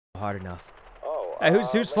hard enough. Oh, Hey,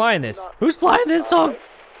 who's flying this? Who's flying this song?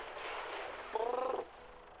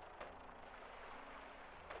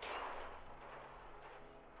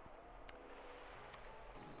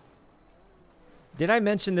 Did I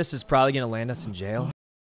mention this is probably gonna land us in jail?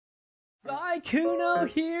 Sykkuno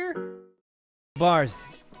here. Bars.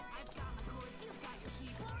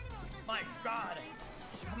 My God.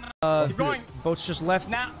 Keep going. Boat's just left.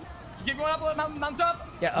 Now, keep going up, mount up.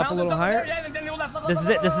 Yeah, up mount a little higher. Yeah, then go left, This is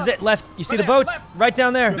it. This is it. Left. You see Right the boat? left. Right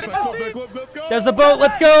down there. Let's go. There's the boat.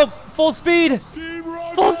 Let's go. Full speed.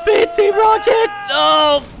 Full speed. Team Rocket.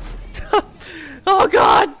 Oh. Oh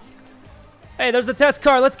God. Hey, there's the test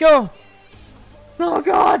car. Let's go. Oh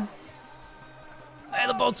God. Hey,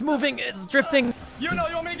 the boat's moving. It's drifting. Yuno,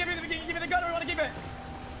 you want me to give you the gun or you want to keep it?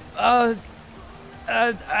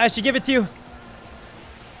 I should give it to you.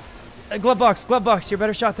 Glove box. Glove box. You're a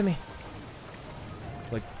better shot than me.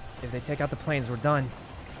 Look, if they take out the planes, we're done.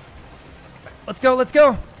 Let's go. Let's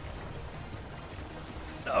go.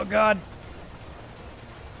 Oh God.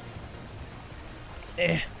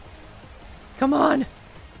 Come on.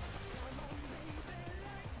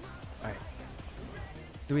 All right.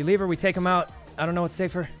 Do we leave or we take them out? I don't know what's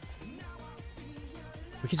safer.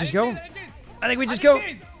 We could just go. I think we just go.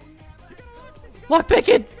 Lockpick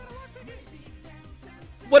it.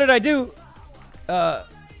 What did I do?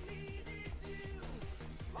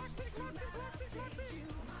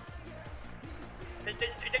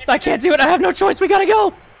 I can't do it. I have no choice. We gotta go.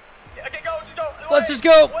 Okay, go. Let's just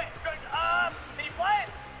go. Wait, can you fly it?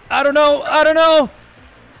 I don't know. I don't know.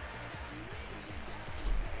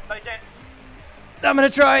 No, you can't. I'm gonna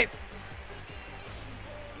try.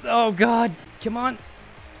 Oh God. Come on.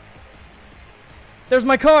 There's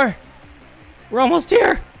my car. We're almost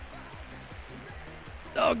here.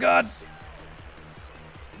 Oh God.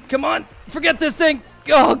 Come on. Forget this thing.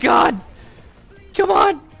 Oh God. Come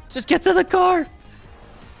on. Just get to the car.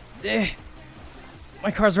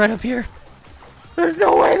 My car's right up here. There's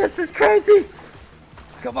no way. This is crazy.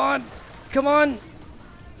 Come on. Come on.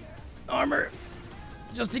 Armor.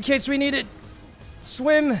 Just in case we need it.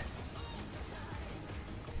 Swim.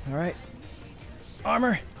 All right.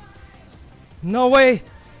 Armor. No way.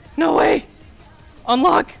 No way.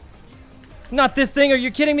 Unlock. Not this thing. Are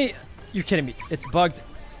you kidding me? You're kidding me. It's bugged.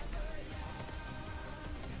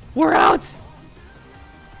 We're out.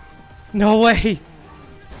 No way.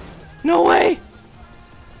 No way.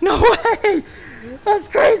 No way. That's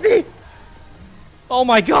crazy. Oh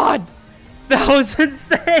my God. That was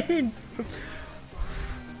insane.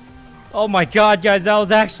 Oh my God, guys. That was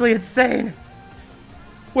actually insane.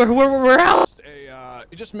 We're out.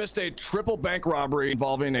 You just missed a triple bank robbery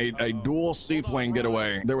involving a dual seaplane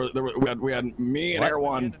getaway. We had me and Air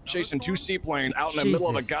One chasing two seaplanes out in the middle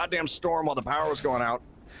of a goddamn storm while the power was going out.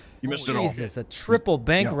 You missed it all. Jesus, a triple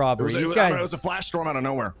bank robbery. These guys. It was a flash storm out of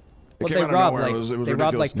nowhere. What they robbed? Like they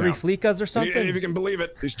robbed like 3 Fleekas or something. If you can believe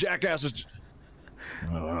it, these jackasses.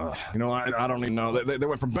 You know, I don't even know. They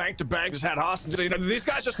went from bank to bank, just had hostages. You know, these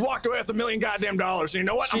guys just walked away with $1 million goddamn dollars. And you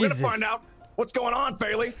know what? I'm gonna find out what's going on,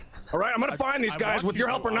 Faley. All right, I'm gonna find these guys with your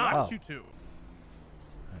help or not. You too.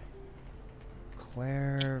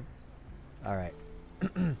 Claire. All right.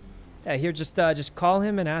 Yeah, here, just call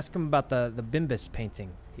him and ask him about the Bimbus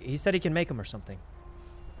painting. He said he can make them or something.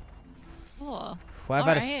 Cool. Well, I've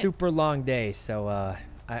had a super long day, so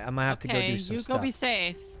I might have to go do some stuff. You go be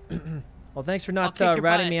safe. Well, thanks for not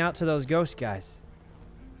ratting me out to those ghost guys.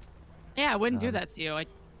 Yeah, I wouldn't do that to you. I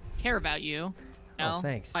care about you. Oh,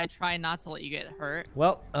 thanks. I try not to let you get hurt.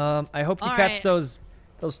 Well, I hope you catch those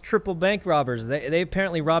triple bank robbers. They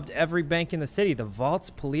apparently robbed every bank in the city: the Vaults,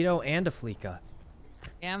 Polito, and a Fleeka.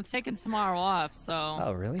 Yeah, I'm taking tomorrow off, so.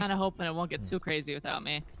 Oh, really? Kind of hoping it won't get too crazy without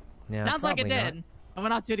me. Yeah, sounds like it did. Not. I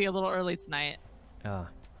went off duty a little early tonight. Well,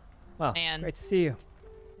 great to see you.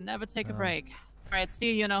 Never take a break. All right,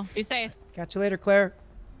 see you, Yuno. Be safe. Catch you later, Claire.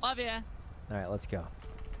 Love ya. All right, let's go.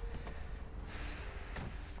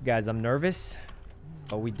 Guys, I'm nervous,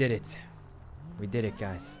 but we did it. We did it,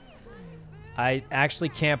 guys. I actually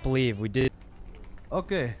can't believe we did it.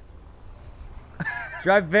 Okay.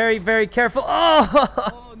 Drive very, very careful. Oh!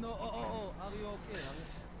 Oh, no. Oh. Are you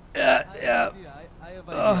okay? Yeah.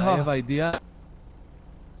 I have idea.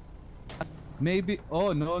 Maybe.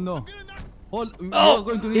 Oh, no.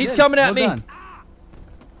 He's coming at me.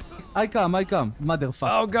 I come,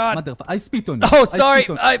 motherfucker. Oh God. Motherfucker. I spit on you. Oh, sorry.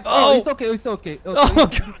 Oh, it's okay. Oh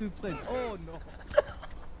God. Oh no.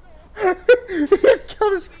 He just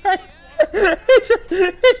killed his friend.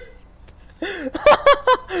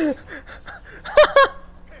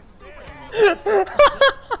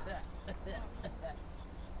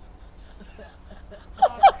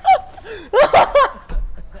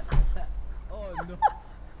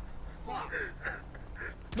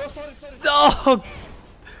 Oh!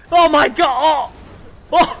 Oh my god!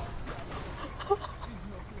 Oh! Oh!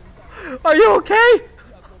 Are you okay?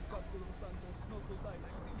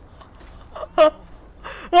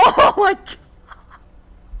 Oh my god!